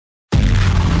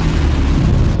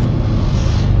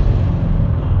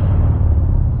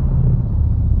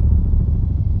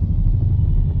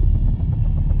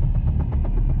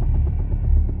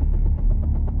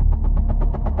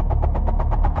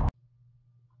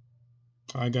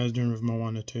Alright guys, doing with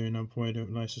Moana 2, and before I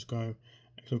don't like, subscribe,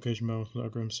 notification bell,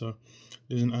 like so.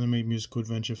 There's an animated musical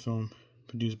adventure film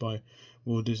produced by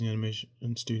Walt Disney Animation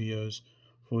Studios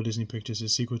for Disney Pictures, a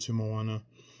sequel to Moana,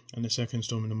 and the second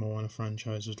installment in the Moana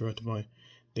franchise was directed by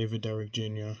David Derrick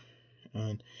Jr.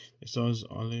 and it stars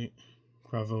Ali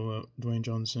Cravel, Dwayne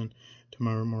Johnson,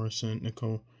 Tamara Morrison,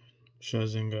 Nicole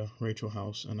Scherzinger, Rachel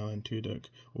House, and Alan Tudyk,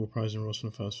 all prizing roles from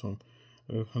the first film.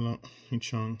 Halak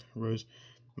Chung, Rose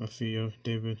Maffeo,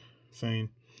 David Fane,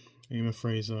 Emma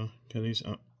Fraser, Kelly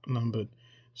Lambert,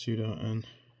 Suda, and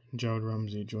Gerald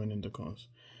Ramsey joining the cast.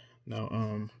 Now,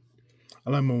 I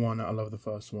like Moana. I love the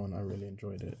first one. I really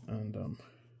enjoyed it, and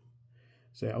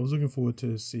so yeah, I was looking forward to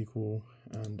the sequel,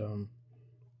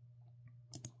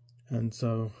 and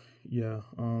so yeah,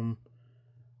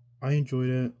 I enjoyed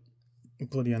it. I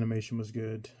thought the animation was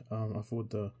good. I thought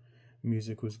the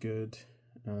music was good,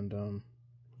 and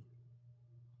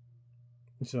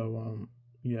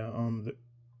yeah,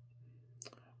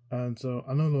 and so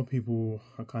I know a lot of people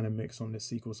are kind of mixed on this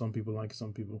sequel. Some people like it,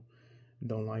 some people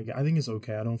don't like it. I think it's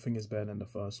okay. I don't think it's better than the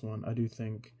first one. I do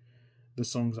think the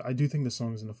songs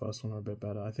in the first one are a bit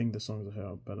better. I think the songs are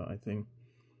here better. I think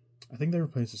they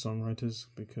replaced the songwriters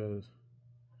because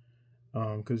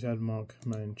you had Mark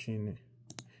Mancini,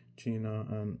 China,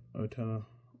 and Otella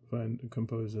for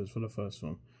composers for the first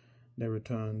film. They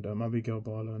returned Abigail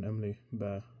Barlow and Emily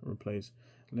Bear replaced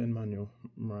Lin-Manuel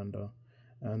Miranda,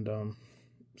 and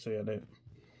so yeah,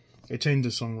 they changed the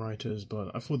songwriters,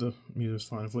 but I thought the music was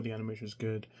fine. I thought the animation was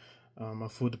good. I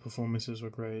thought the performances were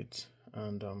great,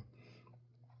 and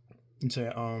so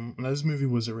yeah, this movie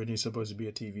was originally supposed to be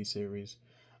a TV series.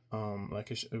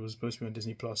 It was supposed to be on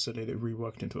Disney Plus, so they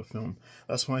reworked into a film.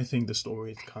 That's why I think the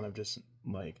story is kind of just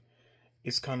like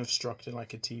it's kind of structured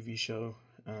like a TV show,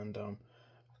 and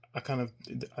I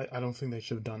don't think they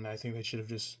should have done that. I think they should have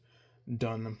just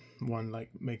done one, like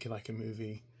make it like a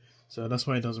movie. So that's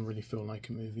why it doesn't really feel like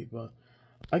a movie. But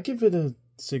I give it a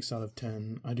 6 out of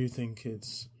 10. I do think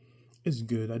it's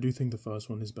good. I do think the first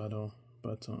one is better,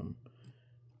 but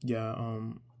yeah,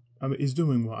 I mean it's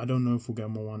doing well. I don't know if we'll get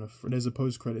Moana. There's a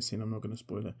post credit scene. I'm not gonna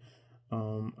spoil it.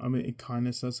 I mean it kind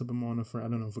of sets up a Moana for. I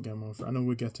don't know if we'll get Moana for. I know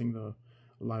we're getting the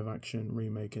live action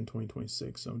remake in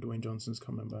 2026. So Dwayne Johnson's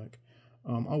coming back.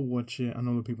 I'll watch it. I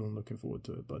know the people are looking forward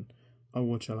to it, but I'll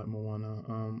watch it like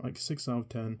Moana. Like 6 out of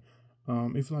 10.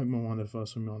 If you like Moana the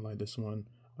first one, you might like this one.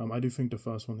 I do think the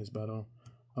first one is better.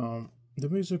 The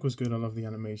music was good. I love the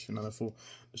animation, and I thought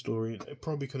the story it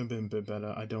probably could have been a bit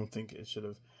better. I don't think it should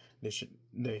have. They should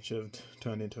have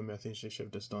turned into a. I think they should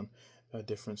have just done a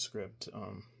different script.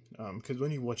 Because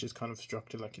when you watch, it's kind of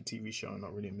structured like a TV show,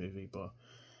 not really a movie. But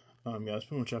yeah, that's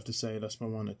pretty much what I have to say. That's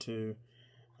Moana 2,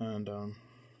 and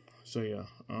so yeah,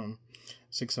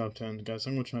 6 out of 10, guys.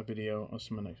 I'm watching that video. I'll see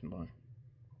you in my next one. Bye.